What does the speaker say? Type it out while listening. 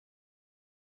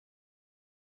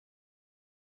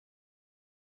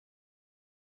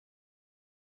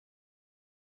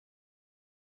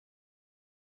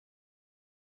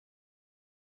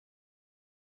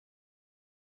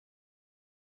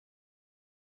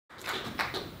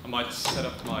might set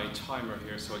up my timer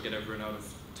here so I get everyone out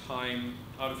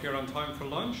of here on time for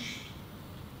lunch,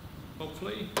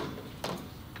 hopefully.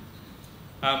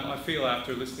 I feel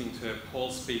after listening to Paul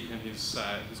speak and his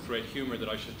great humour that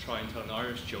I should try and tell an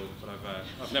Irish joke, but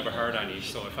I've never heard any.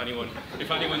 So if anyone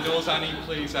knows any,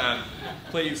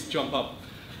 please jump up.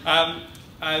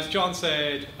 As John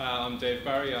said, I'm Dave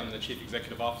Barry. I'm the Chief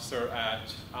Executive Officer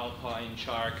at Alpine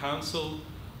Shire Council.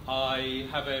 I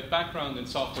have a background in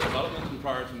software development, and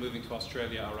prior to moving to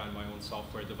Australia, I ran my own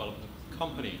software development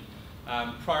company.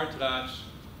 Prior to that,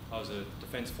 I was a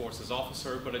Defence Forces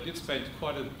officer, but I did spend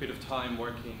quite a bit of time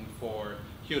working for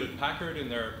Hewlett-Packard in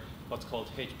their what's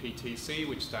called HPTC,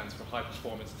 which stands for High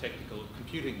Performance Technical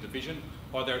Computing Division,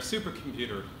 or their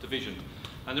supercomputer division.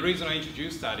 And the reason I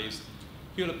introduced that is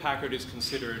Hewlett-Packard is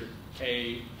considered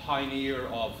a pioneer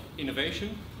of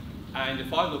innovation. And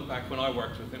if I look back when I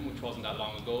worked with them, which wasn't that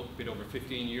long ago, a bit over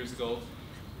 15 years ago,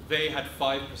 they had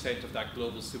 5% of that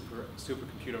global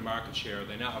supercomputer market share.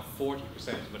 They now have 40%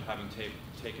 of it, having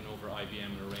taken over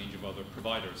IBM and a range of other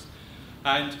providers.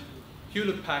 And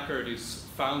Hewlett-Packard is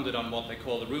founded on what they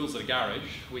call the rules of the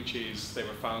garage, which is they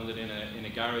were founded in a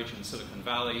garage in Silicon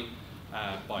Valley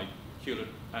by Hewlett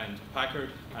and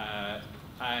Packard.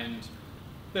 And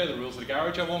they're the rules of the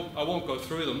garage. I won't go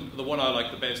through them. The one I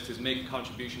like the best is make a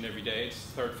contribution every day. It's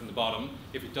third from the bottom.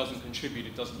 If it doesn't contribute,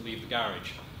 it doesn't leave the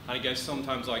garage. And I guess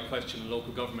sometimes I question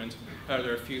local government, are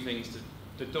there a few things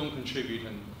that don't contribute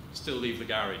and still leave the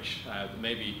garage?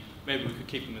 Maybe we could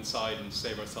keep them inside and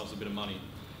save ourselves a bit of money.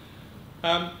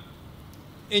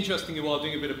 Interestingly, while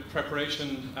doing a bit of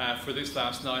preparation for this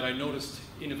last night, I noticed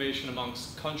innovation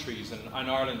amongst countries, and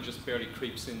Ireland just barely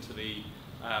creeps into the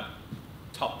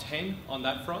top 10 on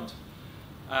that front.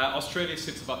 Australia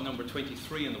sits about number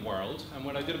 23 in the world, and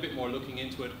when I did a bit more looking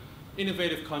into it,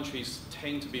 innovative countries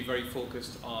tend to be very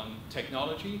focused on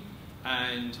technology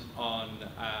and on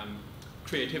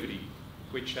creativity,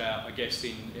 which I guess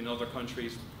in other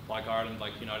countries like Ireland,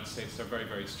 like the United States, they're very,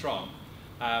 very strong.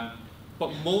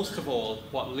 But most of all,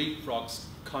 what leapfrogs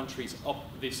countries up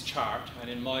this chart, and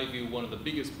in my view, one of the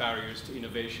biggest barriers to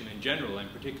innovation in general,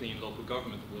 and particularly in local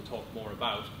government that we'll talk more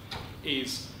about,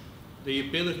 is the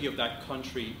ability of that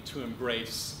country to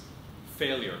embrace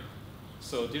failure.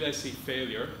 So did I see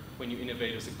failure when you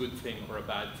innovate as a good thing or a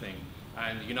bad thing?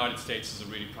 And the United States is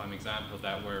a really prime example of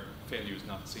that, where failure is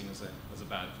not seen as a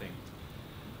bad thing.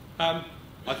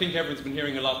 I think everyone's been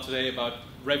hearing a lot today about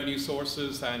revenue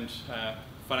sources and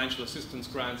financial assistance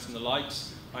grants and the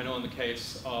likes. I know in the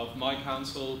case of my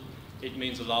council, it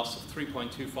means a loss of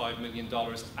 $3.25 million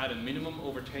at a minimum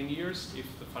over 10 years if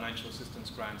the financial assistance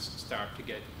grants start to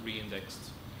get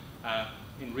re-indexed.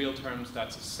 In real terms,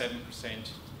 that's a 7%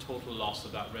 total loss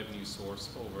of that revenue source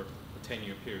over a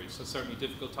 10-year period. So certainly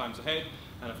difficult times ahead,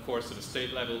 and of course at a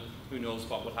state level, who knows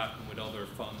what will happen with other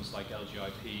funds like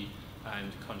LGIP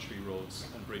and country roads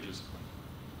and bridges.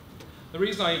 The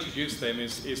reason I introduced them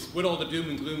is with all the doom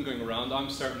and gloom going around, I'm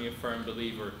certainly a firm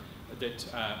believer that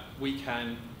we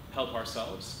can help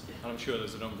ourselves, and I'm sure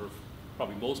there's a number of,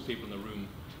 probably most people in the room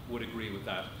would agree with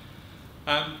that.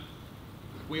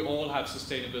 We all have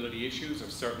sustainability issues, or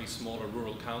certainly smaller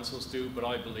rural councils do, but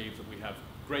I believe that we have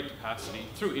great capacity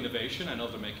through innovation and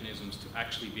other mechanisms to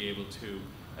actually be able to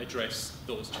address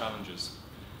those challenges.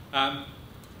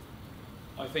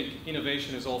 I think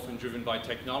innovation is often driven by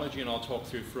technology, and I'll talk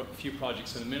through a few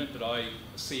projects in a minute that I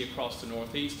see across the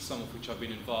Northeast, some of which I've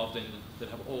been involved in, that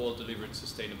have all delivered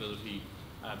sustainability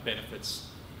benefits.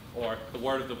 Or the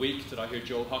word of the week that I hear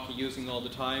Joe Hockey using all the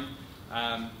time,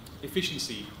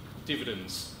 efficiency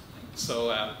dividends.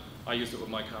 So I used it with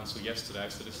my council yesterday. I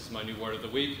said, this is my new word of the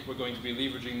week. We're going to be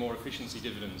leveraging more efficiency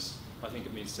dividends. I think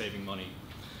it means saving money.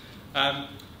 And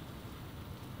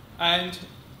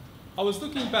I was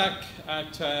looking back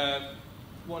at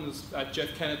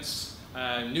Jeff Kennett's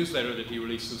newsletter that he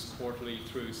releases quarterly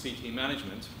through CT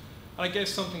Management. And I guess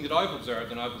something that I've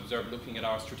observed, and I've observed looking at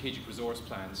our strategic resource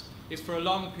plans, is for a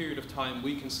long period of time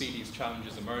we can see these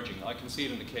challenges emerging. I can see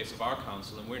it in the case of our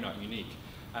council, and we're not unique,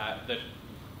 that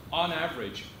on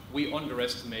average we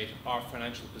underestimate our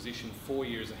financial position 4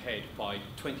 years ahead by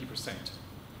 20%.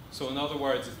 So in other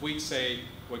words, if we say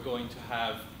we're going to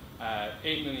have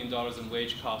 $8 million in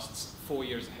wage costs 4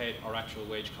 years ahead, our actual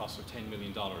wage costs are $10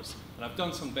 million. And I've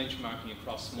done some benchmarking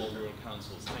across small rural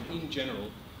councils, and in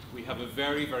general, we have a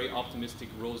very, very optimistic,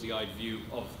 rosy-eyed view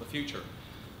of the future.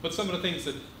 But some of the things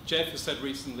that Jeff has said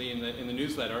recently in the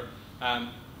newsletter, I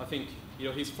think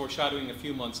he's foreshadowing a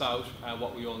few months out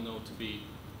what we all know to be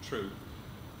true.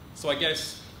 So I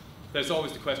guess there's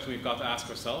always the question we've got to ask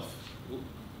ourselves.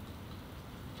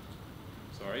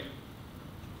 Sorry,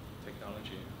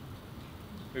 technology.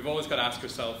 we've always got to ask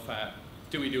ourselves,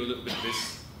 do we do a little bit of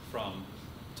this from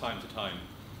time to time?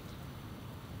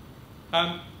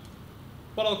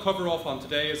 What I'll cover off on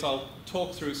today is I'll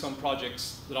talk through some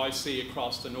projects that I see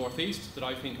across the northeast that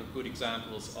I think are good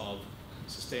examples of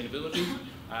sustainability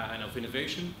and of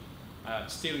innovation,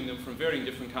 stealing them from varying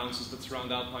different councils that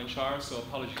surround Alpine Shire, so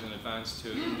apologies in advance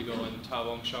to Indigo and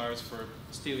Tawong Shires for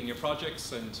stealing your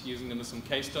projects and using them as some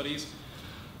case studies.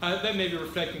 Then maybe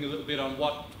reflecting a little bit on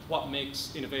what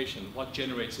makes innovation, what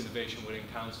generates innovation within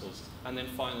councils, and then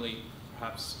finally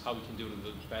perhaps how we can do it a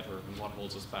little bit better and what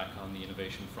holds us back on the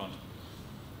innovation front.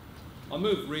 I'll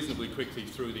move reasonably quickly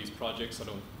through these projects. I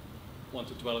don't want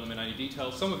to dwell on them in any detail.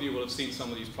 Some of you will have seen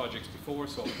some of these projects before,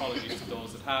 so apologies to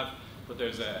those that have, but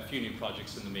there's a few new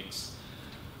projects in the mix.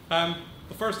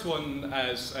 The first one,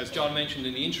 as John mentioned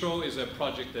in the intro, is a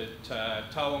project that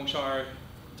Tawong Shire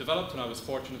developed, and I was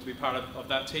fortunate to be part of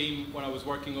that team when I was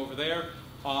working over there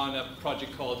on a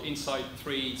project called Insight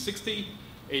 360.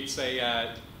 It's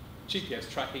a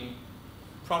GPS tracking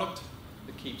product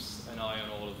that keeps an eye on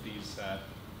all of these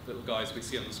little guys we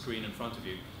see on the screen in front of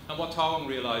you. And what Tawong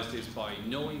realized is by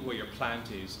knowing where your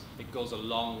plant is, it goes a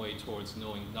long way towards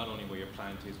knowing not only where your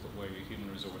plant is, but where your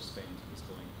human resource spend is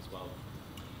going as well.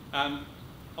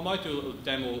 I might do a little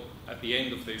demo at the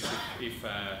end of this, if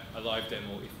a live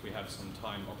demo, if we have some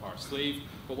time up our sleeve.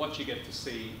 But what you get to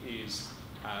see is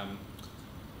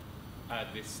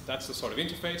that's the sort of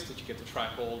interface that you get to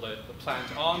track all the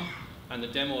plant on. And the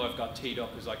demo I've got teed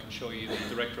up is I can show you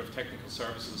the Director of Technical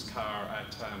Services car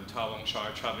at Tawong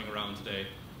Shire travelling around today.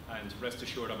 And rest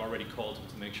assured, I've already called him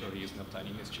to make sure he isn't up to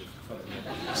any mischief from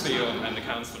the CEO and the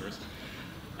councillors.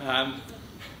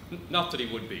 Not that he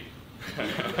would be.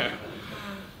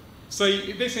 So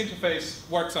this interface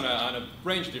works on a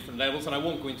range of different levels, and I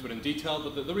won't go into it in detail,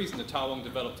 but the reason that Tawong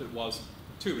developed it was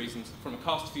two reasons: from a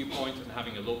cost viewpoint and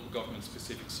having a local government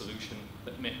specific solution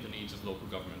that met the needs of local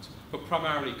government, but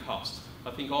primarily cost.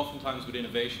 I think oftentimes with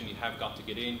innovation you have got to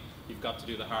get in, you've got to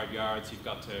do the hard yards, you've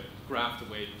got to graft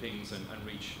away things and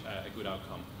reach a good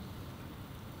outcome.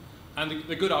 And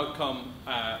the good outcome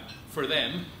for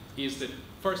them is that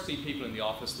firstly, people in the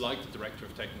office, like the Director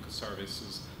of Technical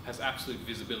Services, has absolute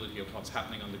visibility of what's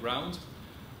happening on the ground.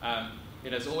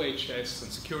 It has OHS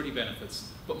and security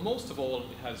benefits, but most of all,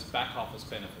 it has back office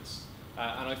benefits.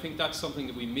 And I think that's something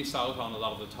that we miss out on a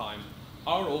lot of the time.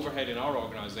 Our overhead in our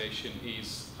organisation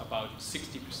is about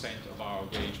 60% of our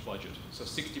wage budget. So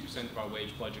 60% of our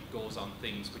wage budget goes on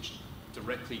things which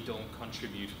directly don't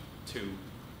contribute to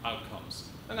outcomes.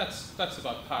 And that's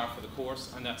about par for the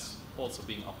course, and that's also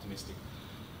being optimistic.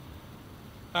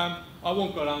 I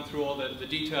won't go down through all the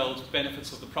detailed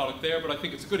benefits of the product there, but I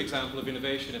think it's a good example of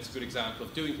innovation. It's a good example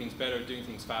of doing things better, doing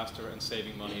things faster, and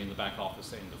saving money in the back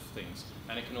office end of things.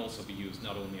 And it can also be used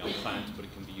not only on plant, but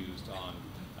it can be used on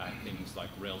things like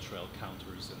rail trail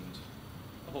counters and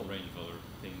a whole range of other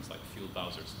things like fuel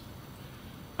bowsers.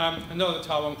 Another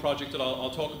Tawong project that I'll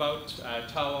talk about.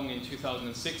 Tawong in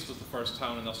 2006 was the first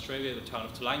town in Australia, the town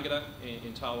of Tallangatta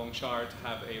in Tawong Shire, to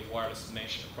have a wireless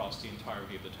mesh across the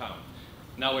entirety of the town.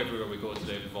 Now everywhere we go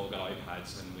today, we've all got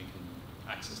iPads and we can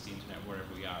access the internet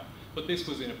wherever we are. But this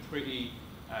was in a pretty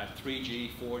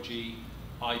 3G, 4G,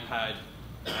 iPad,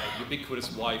 ubiquitous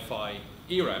Wi-Fi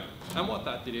era. And what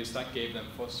that did is that gave them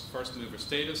first mover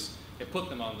status. It put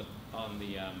them on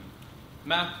the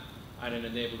map, and it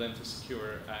enabled them to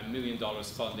secure $1 million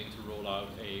funding to roll out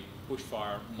a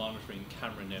bushfire monitoring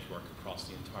camera network across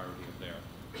the entirety of their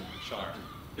shire.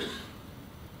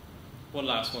 One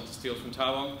last one to steal from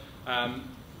Tawong.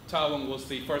 Tawong was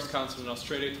the first council in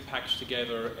Australia to package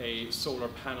together a solar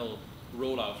panel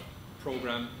rollout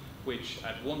program, which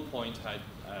at one point had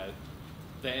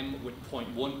them with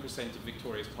 0.1% of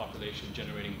Victoria's population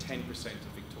generating 10%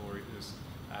 of Victoria's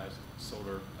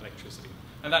solar electricity.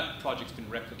 And that project's been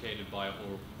replicated by a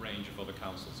whole range of other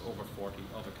councils, over 40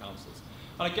 other councils.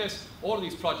 And I guess all of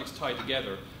these projects tie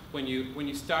together. When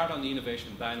you start on the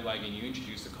innovation bandwagon, you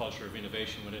introduce a culture of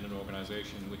innovation within an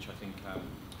organisation, which I think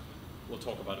we'll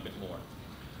talk about a bit more.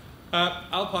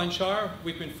 Alpine Shire,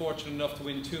 we've been fortunate enough to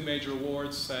win 2 major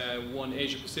awards, one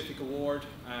Asia Pacific Award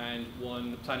and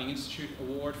one Planning Institute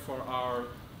Award for our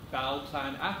BAL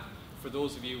Plan app. For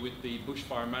those of you with the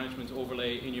bushfire management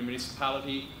overlay in your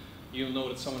municipality, you'll know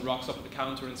that someone rocks up at the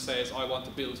counter and says, I want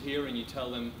to build here, and you tell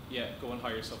them, yeah, go and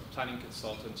hire yourself a planning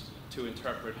consultant to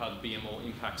interpret how the BMO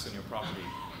impacts on your property.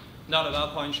 Not at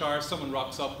Alpine Shire, someone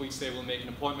rocks up, we say we'll make an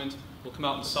appointment, we'll come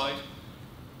out on site,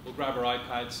 we'll grab our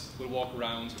iPads, we'll walk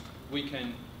around, we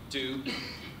can do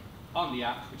on the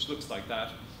app, which looks like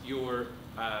that, your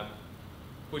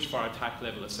bushfire attack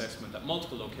level assessment at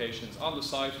multiple locations on the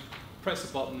site, press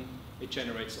a button, It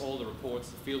generates all the reports,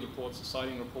 the field reports, the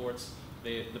sighting reports,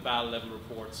 the BAL level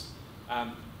reports.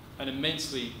 An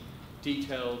immensely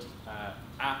detailed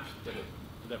app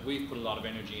that we've put a lot of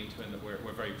energy into and that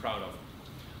we're very proud of.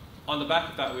 On the back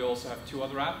of that, we also have 2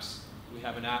 other apps. We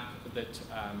have an app that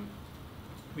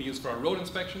we use for our road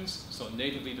inspections, so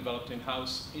natively developed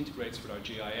in-house, integrates with our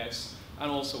GIS,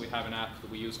 and also we have an app that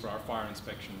we use for our fire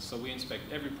inspections. So we inspect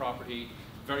every property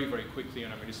very, very quickly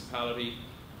in our municipality,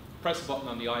 press a button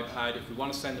on the iPad. If we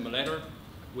want to send them a letter,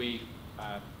 we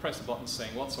press a button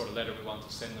saying what sort of letter we want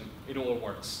to send them. It all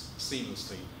works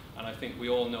seamlessly. And I think we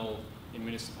all know in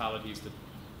municipalities that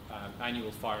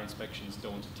annual fire inspections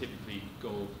don't typically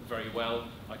go very well.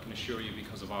 I can assure you,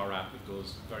 because of our app, it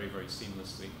goes very, very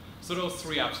seamlessly. So those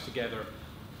 3 apps together,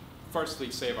 firstly,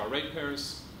 save our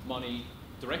ratepayers money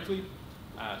directly.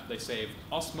 They save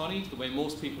us money. The way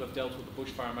most people have dealt with the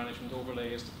bushfire management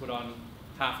overlay is to put on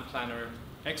half a planner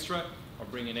extra or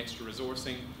bring in extra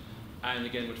resourcing. And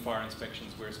again, with fire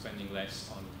inspections, we're spending less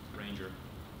on ranger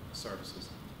services.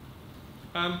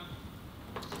 I'll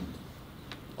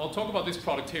talk about this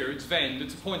product here. It's Vend.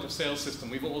 It's a point of sale system.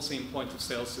 We've all seen point of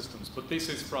sale systems, but this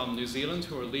is from New Zealand,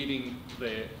 who are leading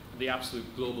the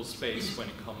absolute global space when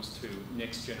it comes to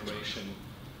next generation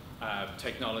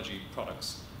technology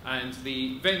products. And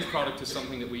the Vend product is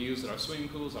something that we use at our swimming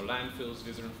pools, our landfills,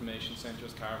 visitor information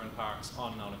centres, caravan parks,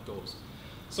 on and on it goes.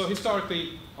 So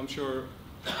historically, I'm sure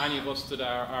any of us that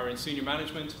are in senior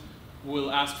management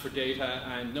will ask for data,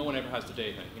 and no one ever has the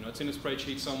data. You know, it's in a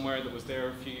spreadsheet somewhere that was there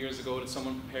a few years ago that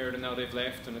someone prepared and now they've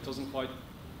left, and it doesn't quite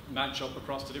match up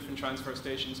across the different transfer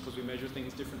stations because we measure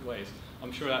things different ways.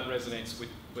 I'm sure that resonates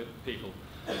with people.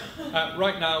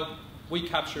 Right now, we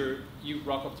capture, you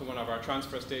rock up to one of our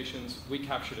transfer stations, we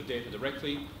capture the data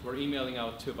directly. We're emailing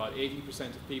out to about 80%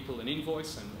 of people an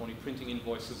invoice and only printing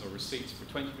invoices or receipts for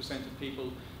 20% of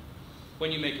people.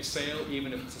 When you make a sale,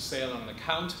 even if it's a sale on an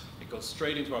account, it goes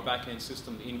straight into our back-end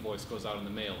system, the invoice goes out in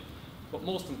the mail. But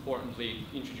most importantly,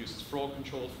 it introduces fraud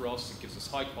control for us, it gives us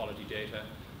high-quality data,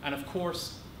 and of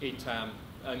course, it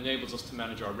enables us to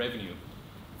manage our revenue.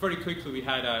 Very quickly,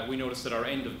 we noticed that our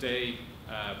end-of-day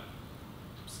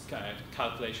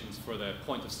calculations for the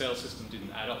point-of-sale system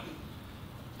didn't add up.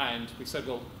 And we said,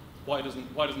 well, why doesn't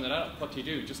it add up? What do you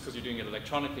do? Just because you're doing it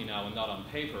electronically now and not on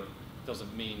paper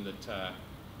doesn't mean that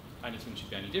anything should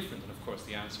be any different. And of course,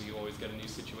 the answer you always get in these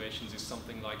situations is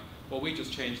something like, well, we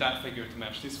just changed that figure to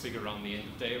match this figure on the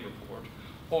end-of-day report.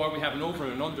 Or we have an over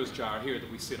and unders jar here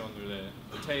that we sit under the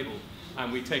table,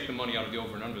 and we take the money out of the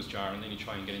over and unders jar, and then you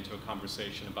try and get into a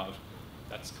conversation about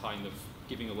that's kind of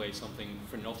giving away something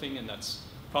for nothing, and that's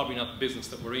probably not the business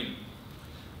that we're in.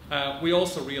 We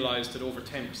also realized that over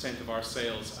 10% of our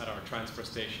sales at our transfer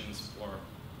stations were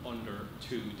under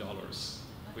 $2,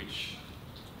 which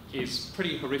is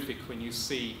pretty horrific when you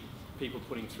see people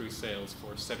putting through sales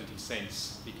for 70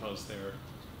 cents because they're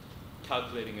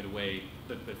calculating it away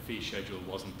that the fee schedule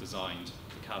wasn't designed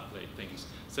to calculate things.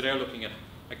 So they're looking at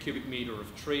a cubic meter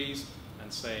of trees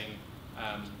and saying,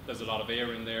 there's a lot of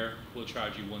air in there, we'll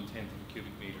charge you 1/10 of a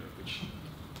cubic meter, which,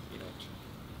 you know,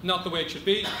 not the way it should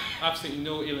be. Absolutely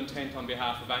no ill intent on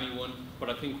behalf of anyone, but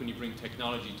I think when you bring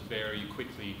technology to bear, you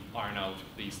quickly iron out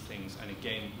these things, and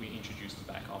again, we introduce the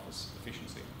back office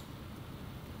efficiency.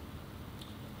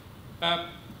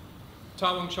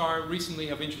 Alpine Shire recently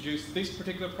have introduced this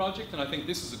particular project, and I think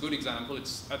this is a good example.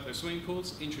 It's at their swimming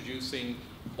pools, introducing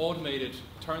automated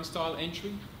turnstile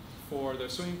entry for their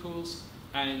swimming pools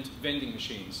and vending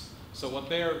machines. So what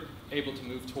they're able to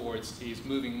move towards is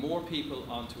moving more people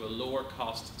onto a lower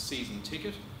cost season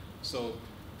ticket. So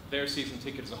their season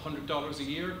ticket is $100 a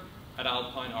year. At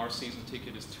Alpine, our season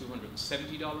ticket is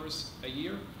 $270 a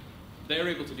year. They're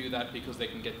able to do that because they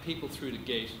can get people through the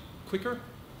gate quicker.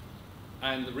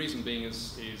 And the reason being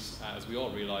is as we all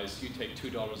realize, you take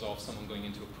 $2 off someone going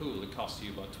into a pool, it costs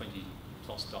you about $20+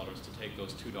 to take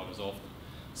those $2 off them.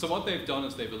 So what they've done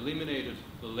is they've eliminated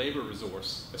the labor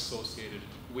resource associated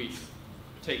with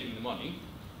taking the money,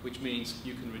 which means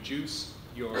you can reduce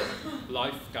your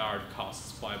lifeguard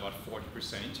costs by about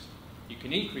 40%. You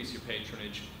can increase your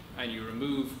patronage, and you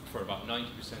remove, for about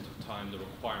 90% of the time, the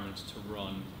requirement to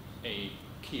run a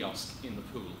kiosk in the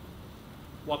pool.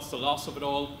 What's the loss of it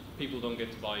all? People don't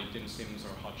get to buy dim sims or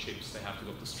hot chips. They have to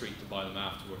go up the street to buy them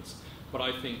afterwards. But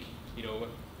I think, you know,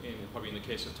 probably in the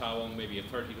case of Taiwan, maybe a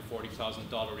 $30,000 to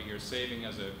 $40,000 a year saving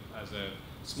as a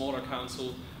smaller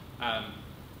council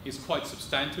is quite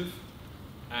substantive,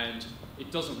 and it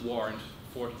doesn't warrant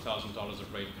 $40,000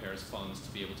 of ratepayers' funds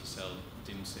to be able to sell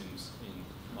dim sims, in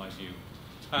my view.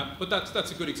 But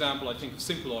that's a good example, I think, of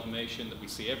simple automation that we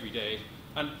see every day.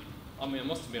 And I mean, I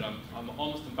must admit, I'm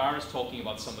almost embarrassed talking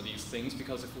about some of these things,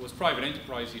 because if it was private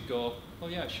enterprise, you'd go, oh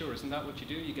yeah, sure, isn't that what you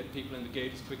do? You get people in the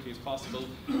gate as quickly as possible,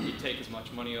 you take as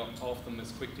much money off them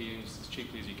as quickly and as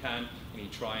cheaply as you can, and you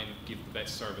try and give the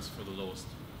best service for the lowest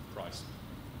price.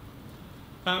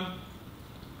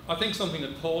 I think something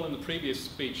that Paul in the previous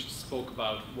speech spoke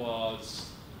about was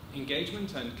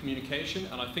engagement and communication,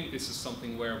 and I think this is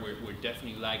something where we're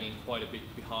definitely lagging quite a bit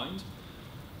behind.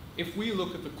 If we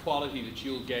look at the quality that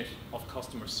you'll get of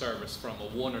customer service from a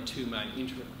 1 or 2 man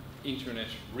internet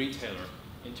retailer,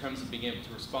 in terms of being able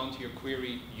to respond to your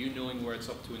query, you knowing where it's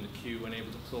up to in the queue and able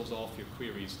to close off your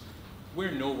queries,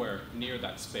 we're nowhere near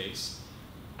that space.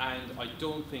 And I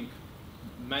don't think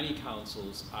many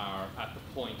councils are at the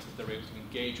point that they're able to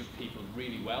engage with people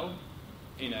really well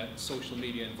in a social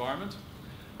media environment.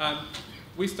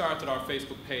 We started our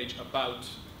Facebook page about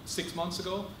 6 months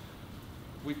ago.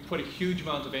 We've put a huge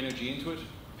amount of energy into it,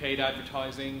 paid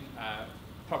advertising.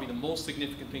 Probably the most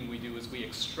significant thing we do is we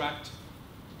extract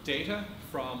data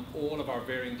from all of our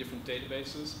varying different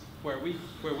databases. Where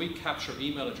we capture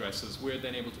email addresses, we're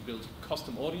then able to build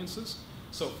custom audiences.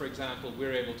 So for example,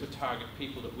 we're able to target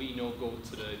people that we know go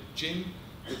to the gym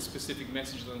with specific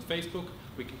messages on Facebook.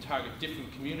 We can target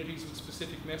different communities with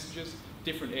specific messages,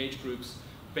 different age groups,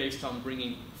 based on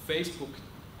bringing Facebook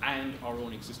and our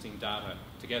own existing data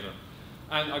together.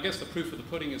 And I guess the proof of the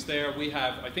pudding is there. We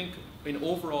have, I think, in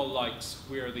overall likes,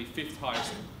 we are the 5th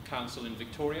highest council in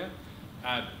Victoria.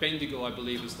 Bendigo, I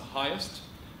believe, is the highest.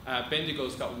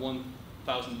 Bendigo's got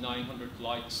 1,900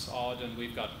 likes odd, and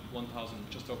we've got 1,000,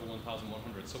 just over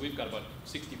 1,100. So we've got about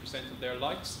 60% of their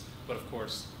likes, but of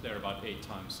course, they're about 8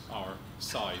 times our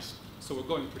size. So we're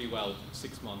going pretty well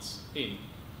 6 months in.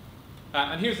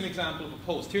 And here's an example of a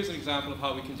post. Here's an example of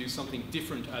how we can do something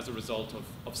different as a result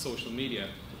of social media.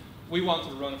 We wanted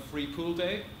to run a free pool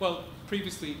day. Well,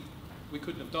 previously, we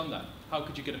couldn't have done that. How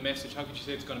could you get a message? How could you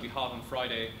say it's going to be hot on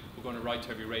Friday? We're going to write to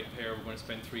every ratepayer. We're going to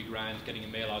spend $3 grand getting a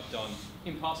mail out done.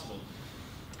 Impossible.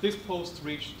 This post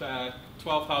reached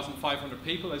 12,500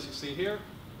 people, as you see here.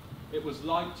 It was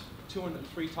liked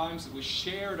 203 times. It was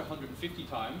shared 150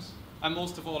 times. And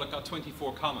most of all, it got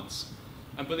 24 comments.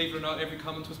 And believe it or not, every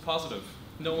comment was positive.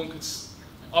 No one could...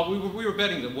 we were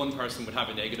betting that one person would have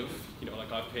a negative, you know,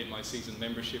 like I've paid my season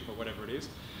membership or whatever it is.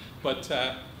 But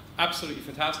absolutely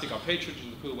fantastic. Our patronage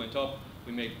in the pool went up.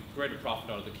 We made greater profit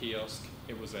out of the kiosk.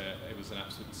 It was an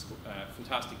absolutely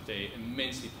fantastic day,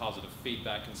 immensely positive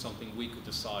feedback, and something we could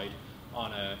decide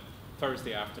on a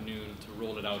Thursday afternoon to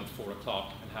roll it out at 4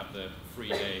 o'clock and have the free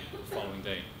day the following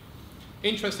day.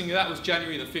 Interestingly, that was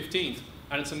January the 15th.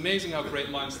 And it's amazing how great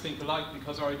minds think alike,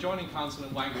 because our adjoining council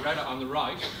in Wangaratta on the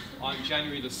right, on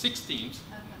January the 16th,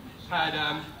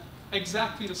 had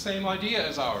exactly the same idea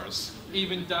as ours,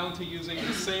 even down to using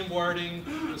the same wording,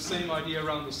 the same idea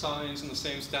around the signs, and the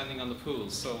same standing on the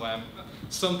pools. So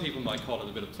some people might call it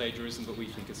a bit of plagiarism, but we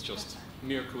think it's just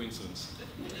mere coincidence.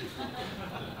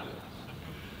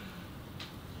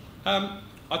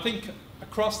 I think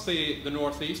across the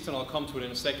Northeast, and I'll come to it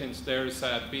in a second, there's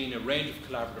been a range of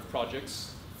collaborative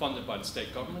projects funded by the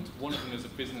state government. One of them is a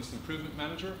business improvement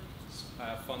manager,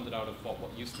 funded out of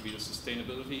what used to be the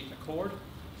Sustainability Accord.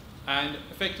 And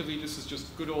effectively, this is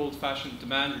just good old-fashioned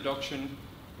demand reduction,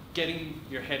 getting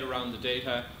your head around the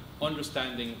data,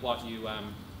 understanding what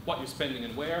you're spending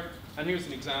and where. And here's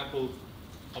an example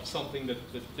of something that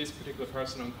this particular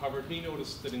person uncovered. He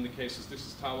noticed that in the cases, this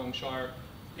is Local Shire,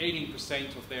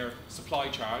 18% of their supply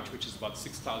charge, which is about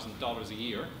 $6,000 a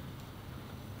year,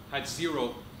 had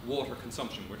zero water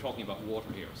consumption. We're talking about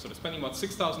water here. So they're spending about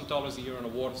 $6,000 a year on a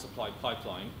water supply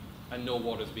pipeline, and no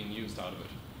water is being used out of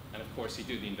it. And of course, you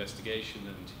do the investigation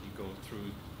and you go through,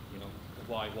 you know,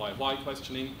 why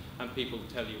questioning, and people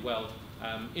tell you, well,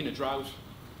 in a drought,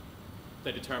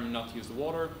 they determine not to use the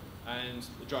water, and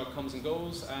the drought comes and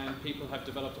goes, and people have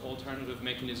developed alternative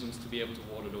mechanisms to be able to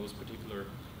water those particular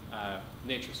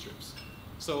nature strips.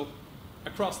 So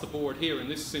across the board here in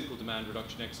this simple demand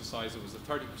reduction exercise, it was a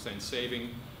 30%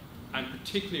 saving, and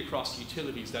particularly across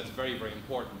utilities, that's very, very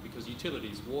important, because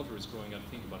utilities, water is growing at,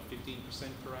 I think, about 15%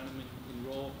 per annum in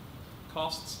raw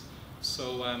costs.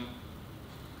 So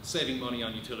saving money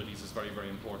on utilities is very, very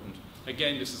important.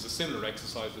 Again, this is a similar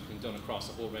exercise that's been done across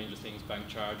a whole range of things, bank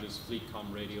charges, fleet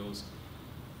comm radios.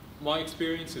 My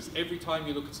experience is every time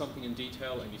you look at something in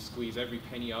detail and you squeeze every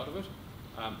penny out of it,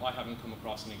 I haven't come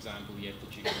across an example yet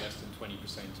that you get less than 20%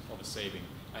 of a saving,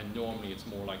 and normally it's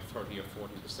more like 30 or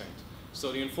 40%.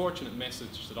 So the unfortunate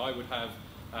message that I would have,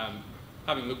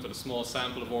 having looked at a small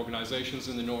sample of organisations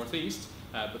in the Northeast,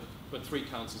 but 3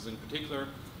 councils in particular,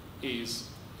 is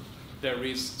there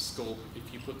is scope,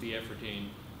 if you put the effort in,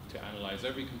 to analyse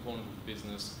every component of the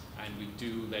business, and we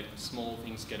do let small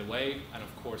things get away. And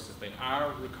of course, if they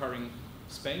are recurring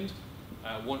spend,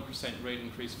 1% rate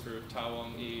increase for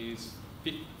Tawong is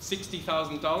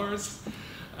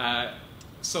 $60,000.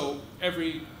 So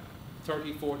every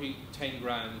 30, 40, 10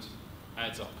 grand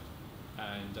adds up.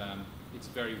 And it's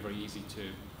very, very easy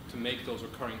to make those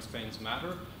recurring spends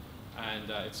matter. And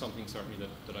it's something certainly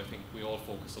that I think we all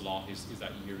focus a lot is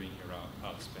that year in, year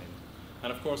out spend.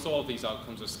 And of course, all of these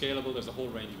outcomes are scalable. There's a whole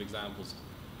range of examples.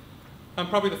 And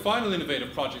probably the final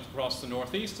innovative project across the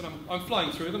Northeast, and I'm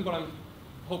flying through them, but I'm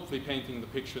hopefully painting the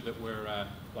picture that we're,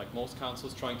 like most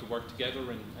councils, trying to work together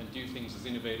and do things as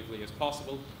innovatively as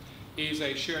possible, is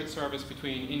a shared service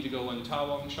between Indigo and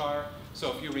Tawong Shire.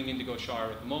 So if you ring Indigo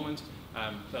Shire at the moment,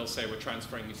 they'll say, we're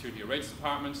transferring you through to your rates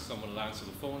department. Someone will answer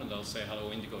the phone and they'll say,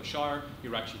 hello, Indigo Shire.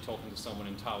 You're actually talking to someone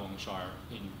in Tawong Shire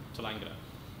in Tallangatta.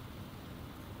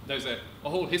 There's a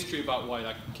whole history about why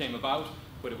that came about,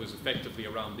 but it was effectively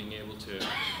around being able to,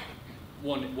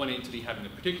 one entity having a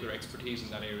particular expertise in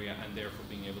that area and therefore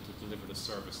being able to deliver the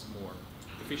service more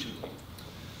efficiently.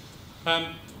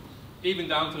 Even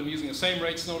down to them using the same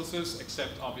rates notices,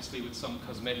 except obviously with some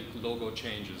cosmetic logo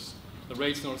changes. The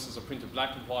rates notices are printed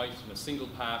black and white in a single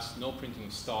pass, no printing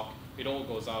of stock. It all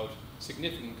goes out,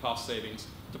 significant cost savings.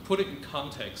 To put it in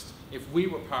context, if we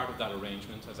were part of that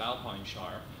arrangement as Alpine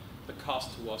Shire, the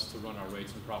cost to us to run our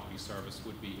rates and property service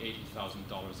would be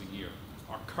 $80,000 a year.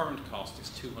 Our current cost is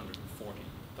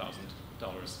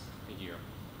 $240,000 a year.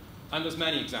 And there's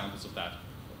many examples of that.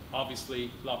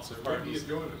 Obviously, lots of hurdles.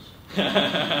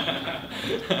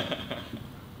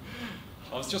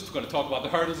 I was just going to talk about the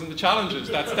hurdles and the challenges.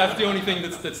 That's the only thing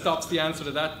that stops the answer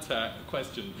to that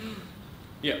question.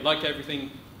 Yeah, like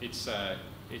everything, it's a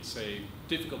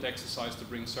difficult exercise to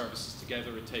bring services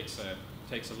together. It takes a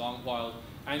long while.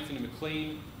 Anthony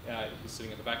McLean, who's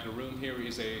sitting at the back of the room here,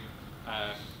 is a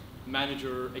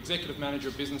executive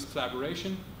manager business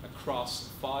collaboration across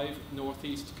 5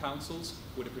 Northeast councils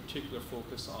with a particular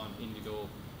focus on Indigo,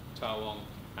 Tawong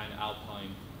and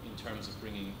Alpine in terms of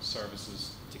bringing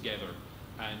services together.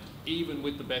 And even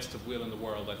with the best of will in the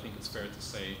world, I think it's fair to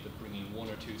say that bringing 1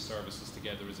 or 2 services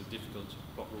together is a difficult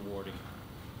but rewarding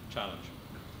challenge.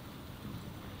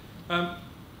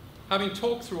 Having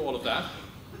talked through all of that,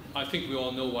 I think we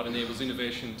all know what enables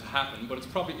innovation to happen, but it's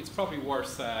probably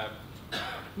worth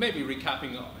maybe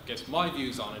recapping, I guess, my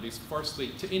views on it is, firstly,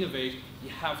 to innovate, you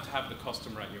have to have the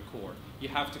customer at your core. You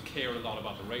have to care a lot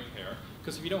about the ratepayer,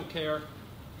 because if you don't care,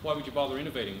 why would you bother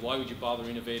innovating? Why would you bother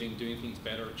innovating, doing things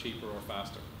better, cheaper, or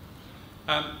faster?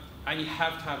 And you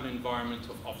have to have an environment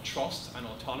of trust and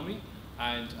autonomy,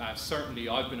 and certainly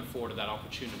I've been afforded that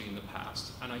opportunity in the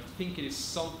past. And I think it is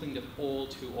something that all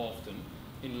too often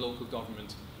in local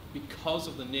government, because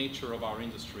of the nature of our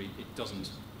industry, it doesn't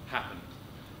happen.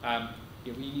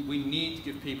 We need to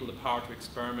give people the power to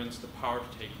experiment, the power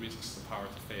to take risks, the power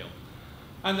to fail.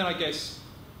 And then I guess,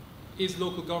 is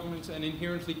local government an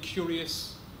inherently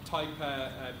curious type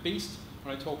beast?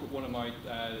 When I talk with one of my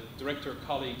director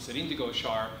colleagues at Indigo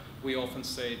Shire, we often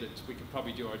say that we could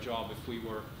probably do our job if we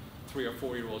were 3 or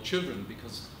 4-year-old children,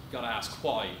 because you've got to ask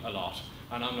why a lot.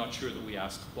 And I'm not sure that we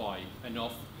ask why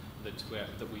enough,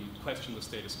 that we question the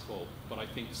status quo. But I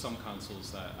think some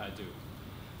councils do.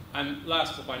 And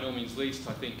last but by no means least,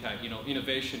 I think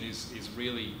innovation is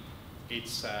really,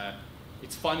 it's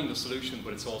finding the solution,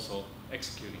 but it's also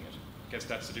executing it. I guess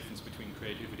that's the difference between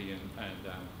creativity and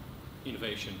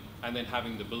innovation, and then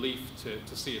having the belief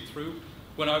to see it through.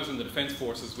 When I was in the Defence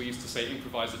Forces, we used to say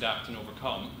improvise, adapt, and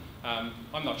overcome.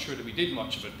 I'm not sure that we did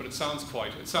much of it, but it sounds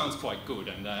quite good.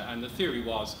 And the theory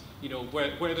was,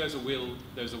 where there's a will,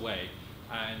 there's a way.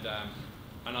 And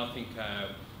I think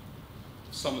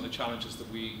some of the challenges that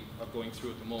we are going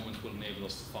through at the moment will enable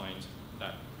us to find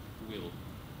that will.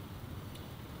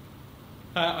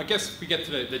 I guess we get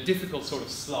to the difficult sort of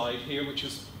slide here, which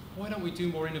is, why don't we do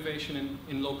more innovation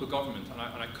in local government? And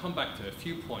I come back to a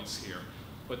few points here,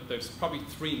 but there's probably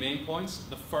 3 main points.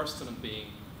 The first of them being,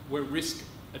 we're risk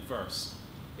adverse.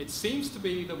 It seems to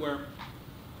be that we're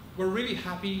really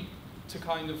happy to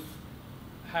kind of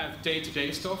have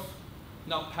day-to-day stuff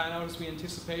not pan out as we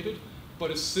anticipated, but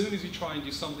as soon as you try and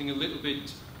do something a little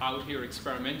bit out here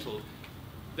experimental,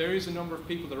 there is a number of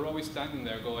people that are always standing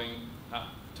there going,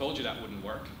 told you that wouldn't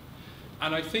work.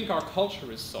 And I think our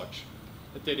culture is such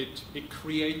that it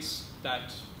creates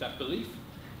that belief.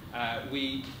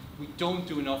 We don't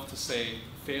do enough to say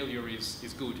failure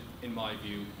is good, in my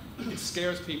view. It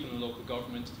scares people in local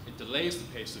government, it delays the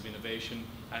pace of innovation,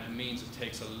 and it means it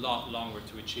takes a lot longer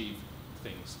to achieve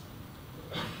things.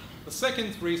 The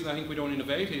second reason I think we don't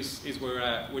innovate is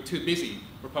we're too busy.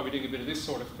 We're probably doing a bit of this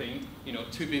sort of thing, you know,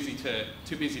 too busy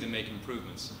to make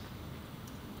improvements.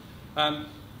 And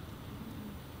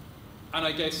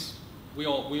I guess we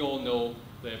all know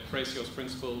the Prezio's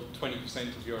principle: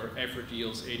 20% of your effort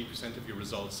yields 80% of your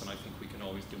results, and I think we can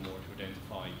always do more to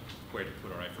identify where to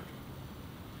put our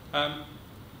effort.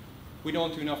 We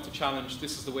don't do enough to challenge,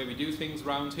 this is the way we do things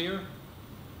around here,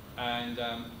 and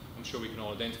I'm sure we can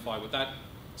all identify with that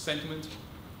sentiment.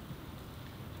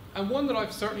 And one that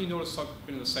I've certainly noticed, I've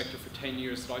been in the sector for 10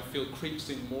 years, that I feel creeps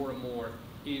in more and more,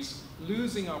 is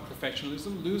losing our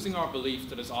professionalism, losing our belief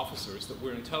that as officers that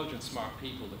we're intelligent, smart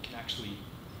people that can actually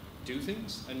do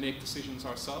things and make decisions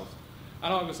ourselves.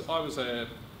 And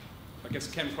I guess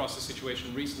came across a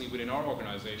situation recently within our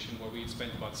organisation where we had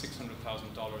spent about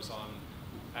 $600,000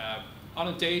 on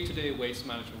a day-to-day waste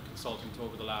management consultant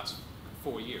over the last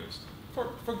 4 years,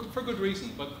 for good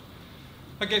reason. But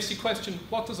I guess you question,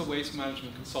 what does a waste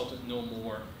management consultant know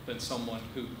more than someone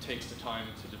who takes the time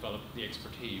to develop the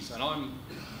expertise? And I'm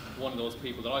one of those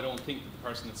people that I don't think that the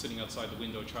person that's sitting outside the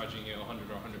window charging you 100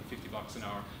 or 150 bucks an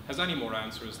hour has any more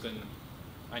answers than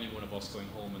any one of us going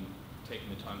home and taking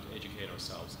the time to educate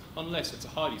ourselves, unless it's a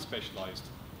highly specialized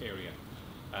area.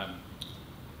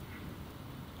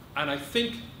 And I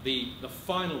think the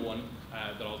final one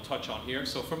that I'll touch on here,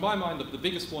 so for my mind the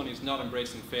biggest one is not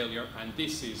embracing failure, and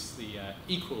this is the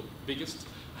equal biggest,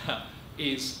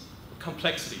 is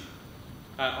complexity.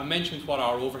 I mentioned what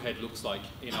our overhead looks like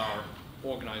in our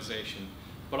organisation,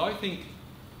 but I think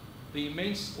the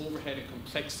immense overhead and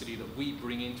complexity that we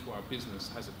bring into our business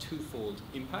has a twofold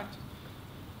impact.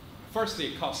 Firstly,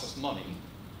 it costs us money,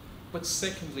 but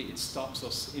secondly, it stops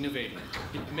us innovating.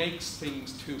 It makes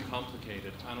things too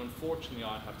complicated, and unfortunately,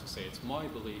 I have to say, it's my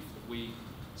belief that we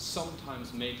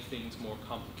sometimes make things more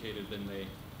complicated than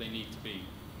they need to be.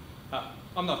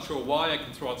 I'm not sure why. I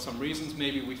can throw out some reasons.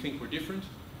 Maybe we think we're different.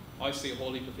 I see a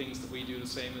whole heap of things that we do the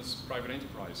same as private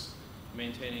enterprise,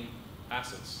 maintaining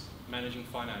assets, managing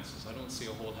finances. I don't see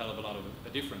a whole hell of a lot of a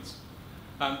difference.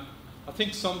 I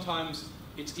think sometimes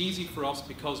it's easy for us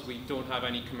because we don't have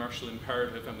any commercial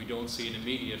imperative and we don't see an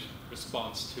immediate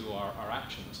response to our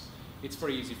actions. It's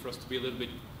very easy for us to be a little bit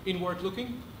inward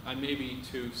looking and maybe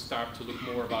to start to look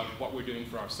more about what we're doing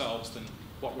for ourselves than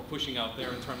what we're pushing out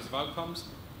there in terms of outcomes.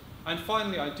 And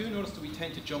finally, I do notice that we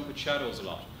tend to jump at shadows a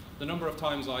lot. The number of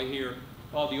times I hear,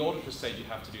 oh, the auditor said you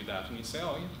have to do that, and you say,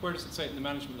 oh, where does it say it in the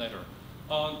management letter?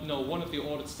 No, one of the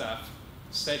audit staff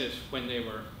said it when they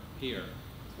were here.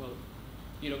 Well,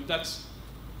 you know, that's,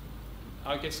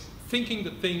 I guess, thinking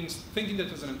that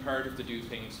there's an imperative to do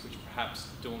things which perhaps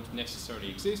don't necessarily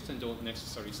exist and don't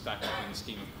necessarily stack up in the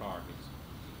scheme of priorities.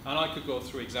 And I could go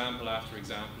through example after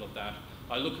example of that.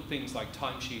 I look at things like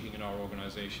timesheeting in our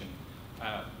organisation.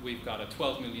 We've got a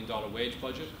 $12 million wage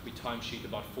budget. We timesheet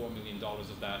about $4 million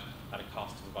of that at a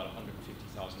cost of about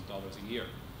 $150,000 a year.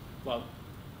 Well,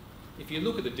 if you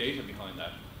look at the data behind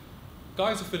that,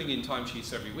 guys are filling in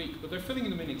timesheets every week, but they're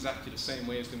filling them in exactly the same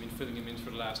way as they've been filling them in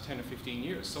for the last 10 or 15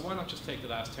 years. So why not just take the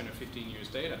last 10 or 15 years'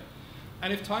 data?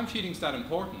 And if timesheeting is that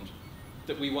important,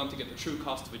 that we want to get the true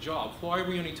cost of a job, why are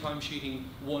we only timesheeting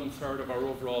 1/3 of our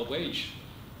overall wage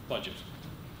budget?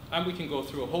 And we can go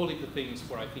through a whole heap of things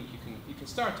where I think you can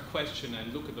start to question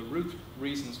and look at the root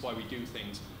reasons why we do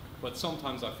things. But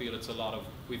sometimes I feel it's a lot of,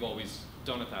 we've always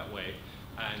done it that way.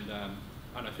 And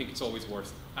I think it's always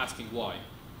worth asking why.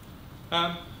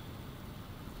 And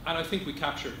I think we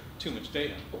capture too much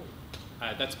data.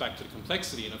 That's back to the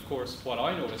complexity. And of course, what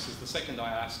I notice is the second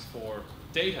I ask for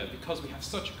data, because we have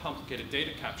such a complicated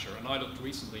data capture, and I looked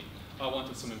recently, I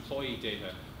wanted some employee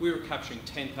data. We were capturing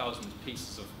 10,000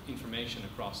 pieces of information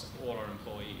across all our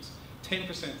employees.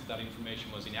 10% of that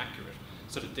information was inaccurate,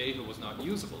 so the data was not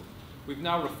usable. We've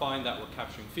now refined that. We're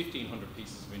capturing 1,500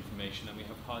 pieces of information, and we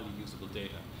have highly usable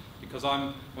data. Because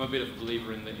I'm a bit of a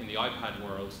believer in the iPad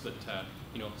world that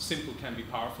you know, simple can be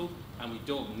powerful, and we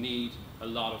don't need a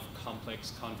lot of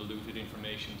complex, convoluted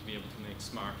information to be able to make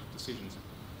smart decisions.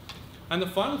 And the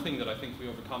final thing that I think we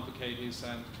overcomplicate is,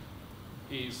 and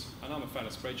I'm a fan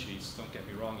of spreadsheets, don't get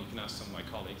me wrong, you can ask some of my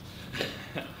colleagues.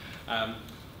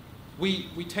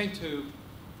 We tend to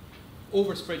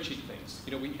over spreadsheet things.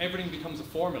 You know, everything becomes a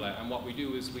formula, and what we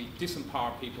do is we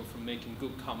disempower people from making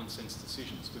good common sense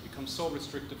decisions. We become so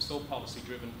restrictive, so policy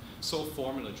driven, so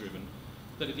formula driven,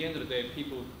 that at the end of the day,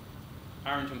 people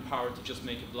aren't empowered to just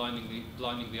make a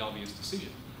blindingly obvious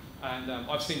decision. And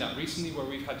I've seen that recently where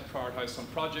we've had to prioritize some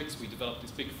projects. We developed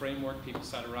this big framework, people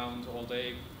sat around all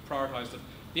day, prioritized it.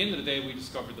 At the end of the day, we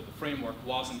discovered that the framework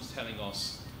wasn't telling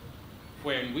us,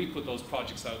 when we put those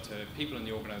projects out to people in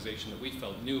the organization that we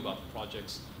felt knew about the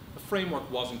projects, the framework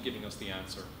wasn't giving us the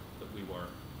answer that we were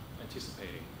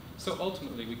anticipating. So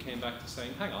ultimately we came back to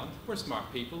saying, hang on, we're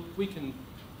smart people, we've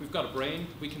got a brain,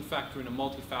 we can factor in a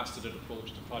multifaceted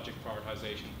approach to project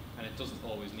prioritization, and it doesn't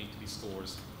always need to be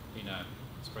scores in a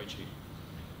spreadsheet.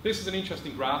 This is an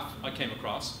interesting graph I came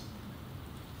across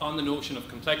on the notion of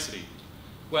complexity.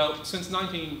 Well, since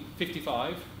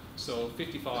 1955, so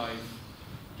 55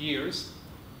 years,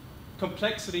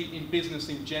 complexity in business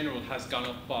in general has gone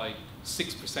up by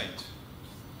 6%. I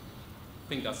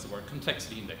think that's the word,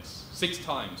 complexity index. 6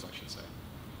 times, I should say.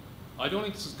 I don't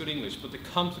think this is good English, but the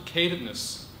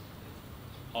complicatedness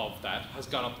of that has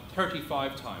gone up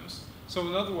 35 times. So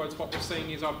in other words, what we're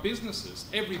saying is our businesses,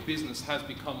 every business has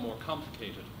become more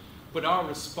complicated, but our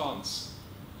response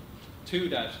to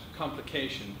that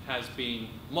complication has been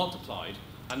multiplied,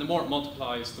 and the more it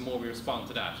multiplies, the more we respond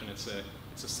to that, and it's a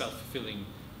self-fulfilling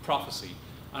prophecy.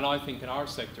 And I think in our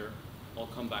sector, I'll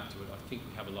come back to it, I think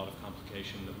we have a lot of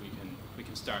complication that we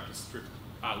can start to strip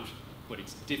out, but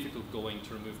it's difficult going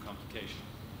to remove complication.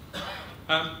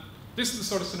 This is the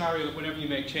sort of scenario that whenever you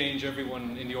make change,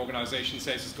 everyone in the organization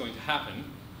says is going to happen.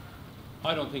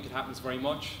 I don't think it happens very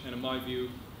much, and in my view,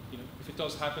 if it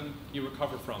does happen, you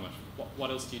recover from it.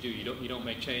 What else do? You don't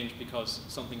make change because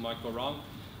something might go wrong.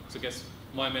 So I guess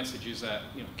my message is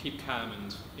keep calm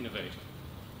and innovate.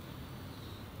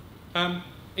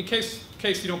 In case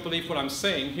you don't believe what I'm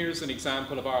saying, here's an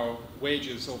example of our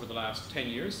wages over the last 10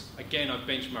 years. Again, I've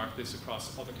benchmarked this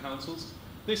across other councils.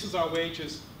 This is our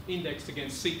wages indexed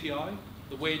against CPI,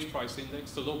 the wage price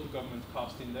index, the local government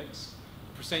cost index,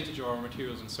 the percentage of our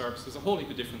materials and services, a whole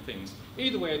heap of different things.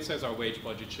 Either way, it says our wage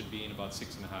budget should be in about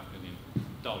 $6.5 million.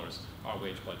 Our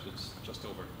wage budget's just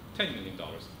over $10 million.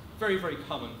 Very, very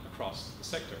common across the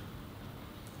sector.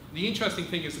 The interesting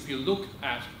thing is if you look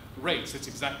at rates, it's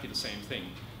exactly the same thing.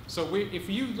 So if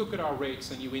you look at our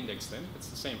rates and you index them, it's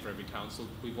the same for every council.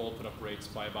 We've all put up rates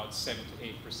by about 7 to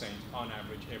 8% on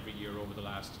average every year over the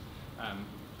last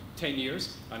 10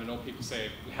 years. And I know people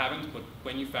say we haven't, but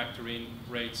when you factor in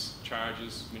rates,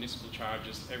 charges, municipal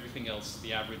charges, everything else,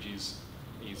 the average is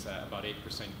about 8%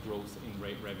 growth in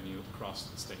rate revenue across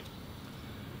the state.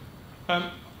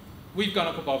 We've gone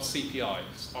up above CPI,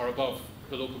 or above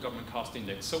the local government cost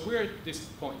index. So we're at this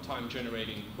point in time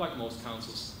generating, like most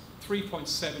councils,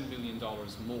 $3.7 million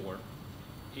more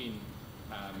in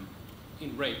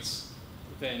rates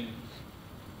than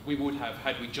we would have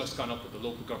had we just gone up with the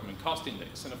local government cost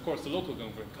index. And of course, the local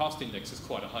government cost index is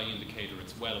quite a high indicator.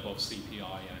 It's well above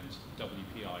CPI and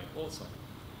WPI also.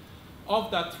 Of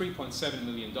that $3.7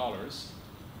 million,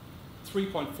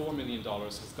 $3.4 million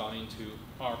has gone into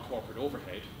our corporate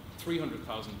overhead.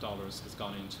 $300,000 has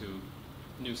gone into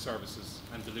new services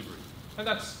and delivery. And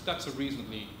that's a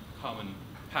reasonably common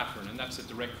pattern, and that's a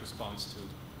direct response to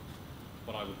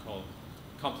what I would call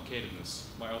complicatedness,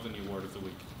 my other new word of the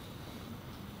week.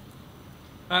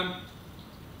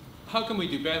 How can we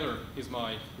do better is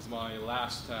my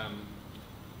last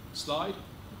slide.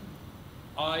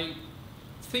 I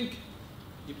think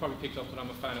you probably picked up that I'm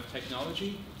a fan of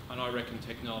technology, and I reckon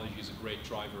technology is a great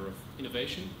driver of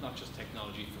innovation, not just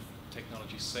technology for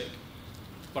technology's sake.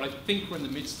 But I think we're in the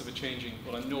midst of a changing,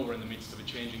 well, I know we're in the midst of a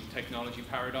changing technology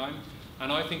paradigm.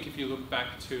 And I think if you look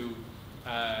back to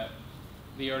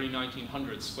the early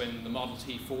 1900s when the Model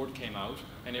T Ford came out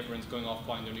and everyone's going off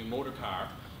buying their new motor car,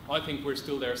 I think we're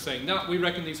still there saying, no, we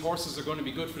reckon these horses are going to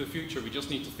be good for the future, we just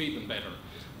need to feed them better.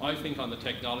 I think on the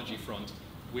technology front,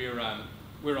 we're on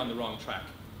the wrong track.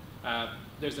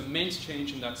 There's immense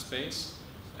change in that space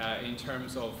in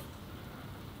terms of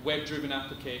web-driven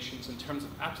applications, in terms of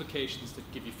applications that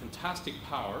give you fantastic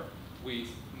power with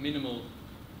minimal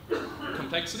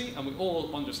complexity, and we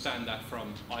all understand that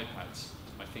from iPads.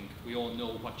 I think we all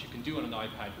know what you can do on an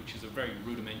iPad, which is a very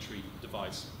rudimentary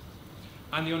device.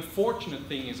 And the unfortunate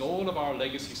thing is all of our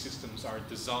legacy systems are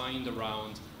designed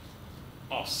around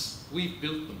us. We've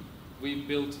built them. We've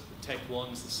built the Tech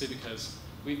Ones, the Civicas.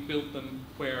 We've built them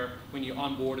where when you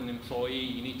onboard an employee,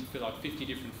 you need to fill out 50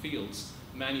 different fields,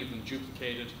 many of them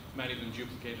duplicated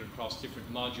across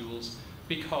different modules,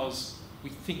 because we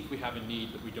think we have a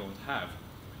need that we don't have.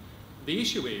 The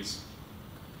issue is,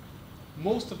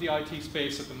 most of the IT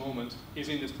space at the moment is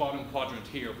in this bottom quadrant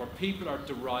here, where people are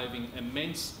deriving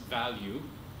immense value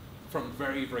from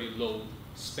very, very low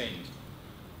spend.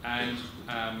 And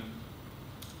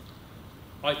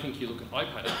I think you look at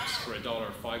iPad apps for $1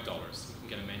 or $5, you can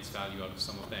get immense value out of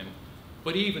some of them.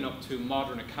 But even up to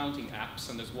modern accounting apps,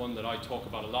 and there's one that I talk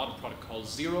about a lot, a product called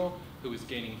Xero, who is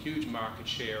gaining huge market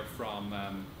share from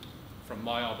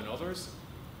MyOb and others.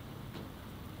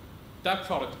 That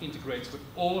product integrates with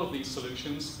all of these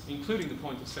solutions, including the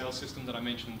point-of-sale system that I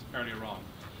mentioned earlier on.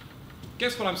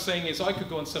 guess what I'm saying is I could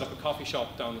go and set up a coffee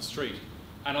shop down the street,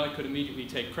 and I could immediately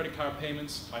take credit card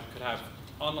payments. I could have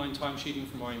online timesheeting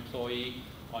for my employee.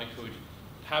 I could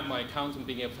have my accountant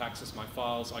being able to access my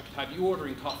files. I could have you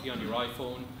ordering coffee on your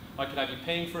iPhone. I could have you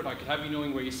paying for it. I could have you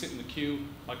knowing where you sit in the queue.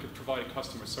 I could provide a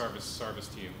customer service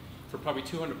to you for probably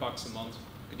 $200 a month.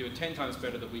 I could do it 10 times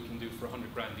better than we can do for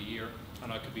 100 grand a year,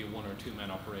 and I could be a 1 or 2 man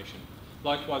operation.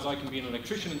 Likewise, I can be an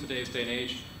electrician in today's day and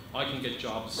age. I can get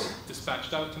jobs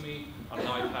dispatched out to me on an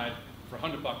iPad for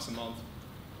 $100 a month.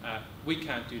 We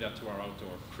can't do that to our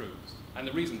outdoor crews. And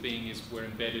the reason being is we're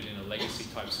embedded in a legacy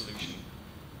type solution.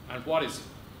 And what is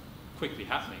quickly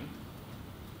happening,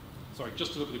 sorry,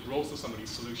 just to look at the growth of some of these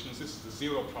solutions, this is the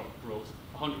zero product growth,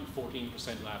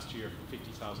 114% last year from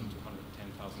 50,000 to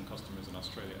 110,000 customers in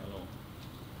Australia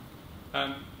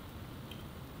alone.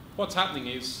 What's happening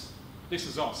is, this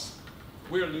is us.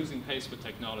 We're losing pace with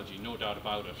technology, no doubt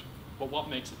about it. But what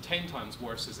makes it 10 times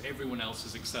worse is everyone else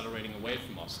is accelerating away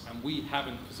from us, and we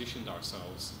haven't positioned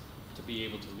ourselves to be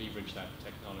able to leverage that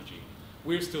technology.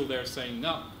 We're still there saying,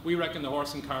 no, we reckon the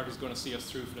horse and cart is going to see us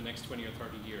through for the next 20 or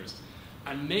 30 years.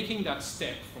 And making that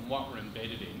step from what we're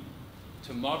embedded in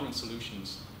to modern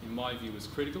solutions, in my view, is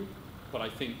critical, but I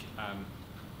think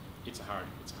it's a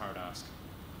hard ask.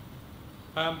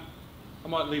 I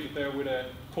might leave it there with a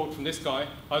quote from this guy.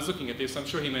 I was looking at this, I'm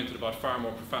sure he meant it about far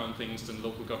more profound things than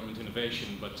local government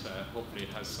innovation, but hopefully it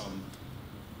has some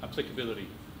applicability.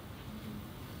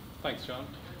 Thanks, John.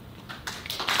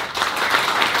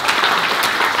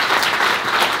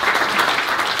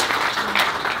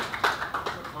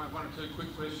 One or two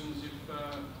quick questions,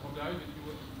 or Dave, if you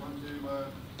want to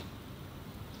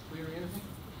query anything.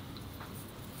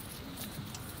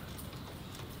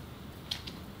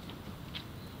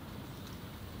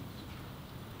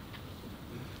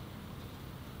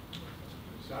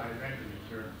 So, Anthony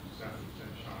here from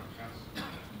Alpine Shire Council.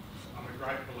 I'm a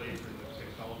great believer in the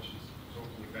technologies,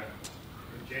 talking about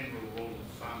the general rule of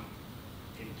thumb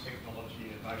in technology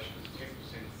innovation is 10%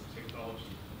 is the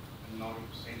technology and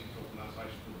 90% is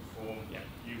organisational reform,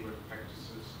 new work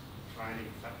practices,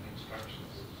 training, flattening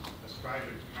instructions.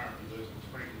 Australia is currently losing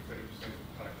 20 to 30% of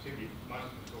productivity for most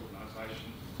of its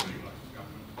organisations, including local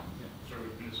government,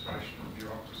 through administration and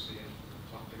bureaucracy and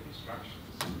fluffing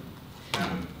instructions.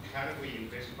 How do we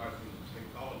invest both in the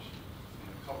technology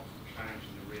and the cultural change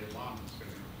and the realignment that's going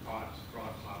to be required to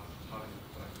drive hard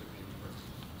productivity improvement?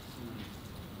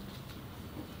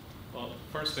 Well,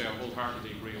 firstly, I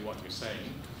wholeheartedly agree with what you're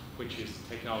saying, which is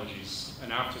technology is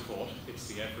an afterthought. It's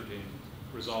the effort in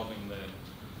resolving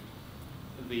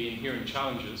the inherent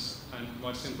challenges. And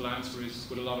my simple answer is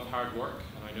with a lot of hard work.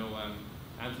 And I know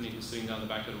Anthony, who's sitting down the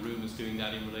back of the room, is doing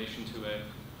that in relation to a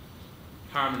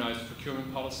harmonised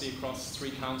procurement policy across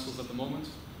 3 councils at the moment.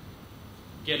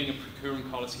 Getting a procurement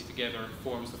policy together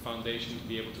forms the foundation to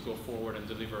be able to go forward and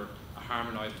deliver a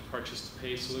harmonised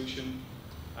purchase-to-pay solution,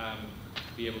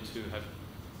 be able to have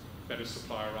better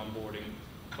supplier onboarding.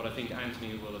 But I think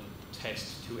Anthony will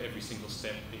attest to every single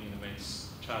step being an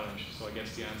immense challenge. So I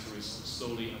guess the answer is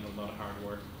slowly and a lot of hard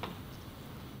work.